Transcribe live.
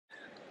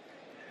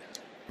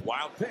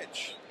Wild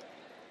pitch.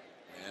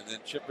 And then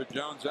Chipper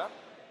Jones up.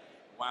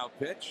 Wild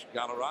pitch.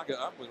 Galarraga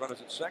up with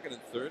runners at second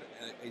and third.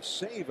 And a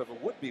save of a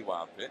would-be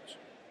wild pitch.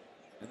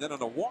 And then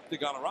on a walk to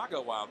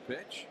Galarraga, wild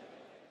pitch.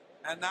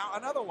 And now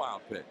another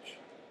wild pitch.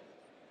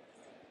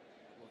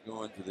 We'll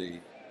go into the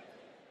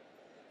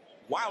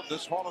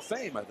Wildness Hall of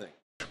Fame, I think.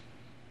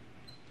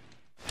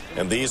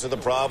 And these are the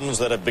problems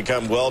that have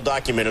become well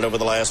documented over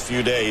the last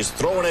few days.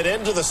 Throwing it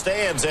into the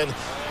stands, and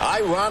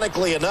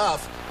ironically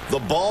enough, the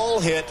ball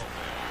hit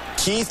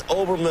Keith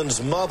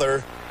Olbermann's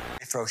mother.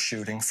 Throw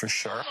shooting for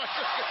sure.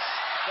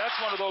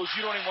 That's one of those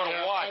you don't even want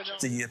to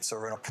watch. The Yips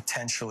are in a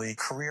potentially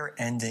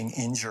career-ending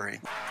injury.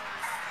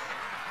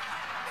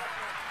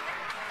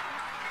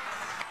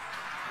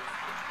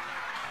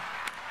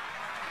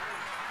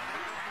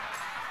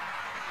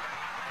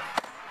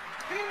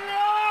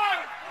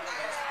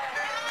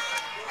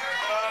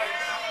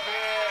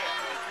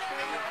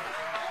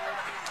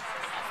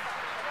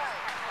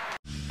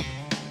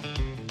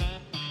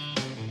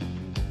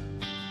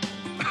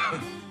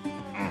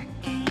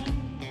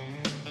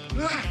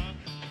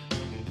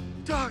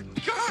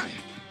 Doggone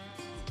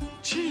it.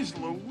 Jeez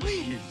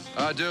Louise.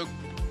 Duke.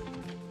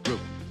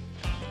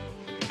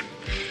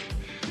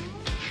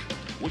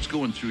 What's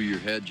going through your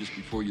head just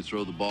before you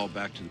throw the ball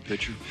back to the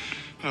pitcher?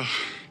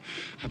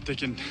 I'm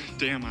thinking,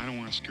 damn, I don't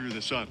want to screw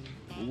this up.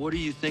 Well, what are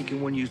you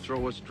thinking when you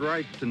throw a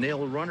strike to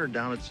nail a runner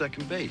down at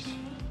second base?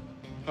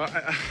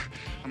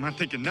 I'm not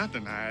thinking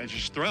nothing. I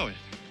just throw it.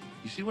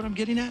 You see what I'm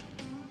getting at?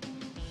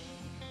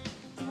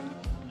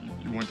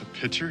 You want the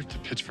pitcher to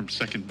pitch from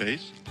second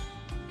base?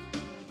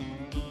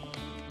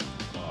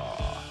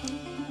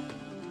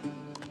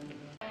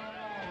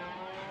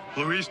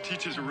 Louise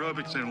teaches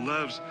aerobics and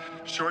loves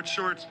short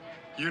shorts,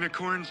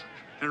 unicorns,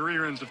 and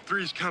reruns of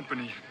Three's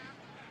Company.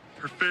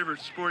 Her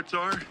favorite sports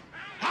are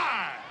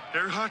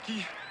air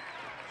hockey,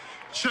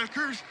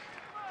 checkers,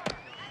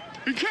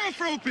 and calf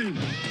roping.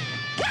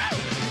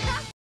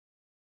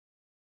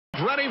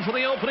 Ready for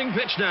the opening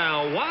pitch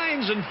now.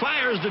 Winds and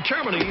fires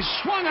determined. He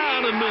swung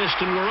on and missed,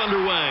 and we're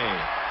underway.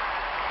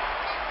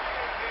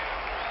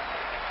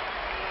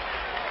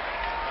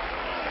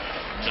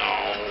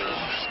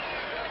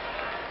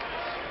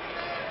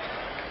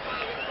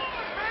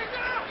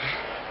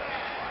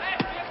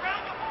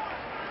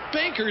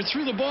 Baker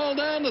threw the ball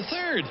down to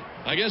third.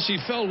 I guess he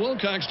felt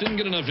Wilcox didn't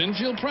get enough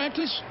infield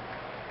practice.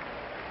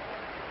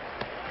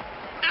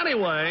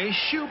 Anyway,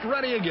 Shoop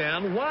ready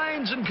again.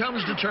 Winds and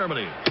comes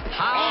determining.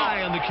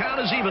 High, and the count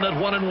is even at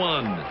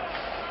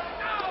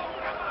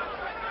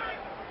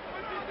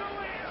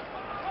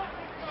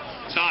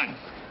 1-1. Son,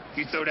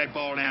 you throw that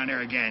ball down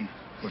there again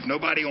with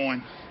nobody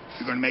on,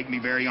 you're going to make me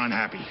very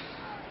unhappy.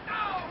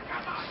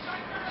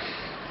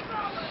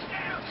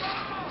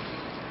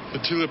 The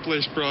tulip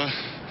lace bra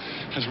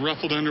has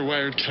ruffled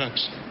underwired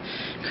cups,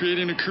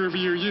 creating a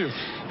curvier U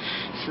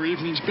for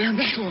evening's bare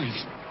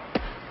necklines.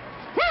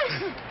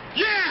 Woo!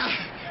 Yeah!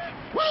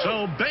 Woo!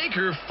 So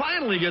Baker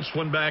finally gets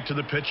one back to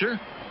the pitcher.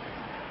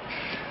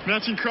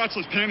 Matching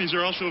crotchless panties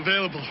are also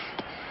available.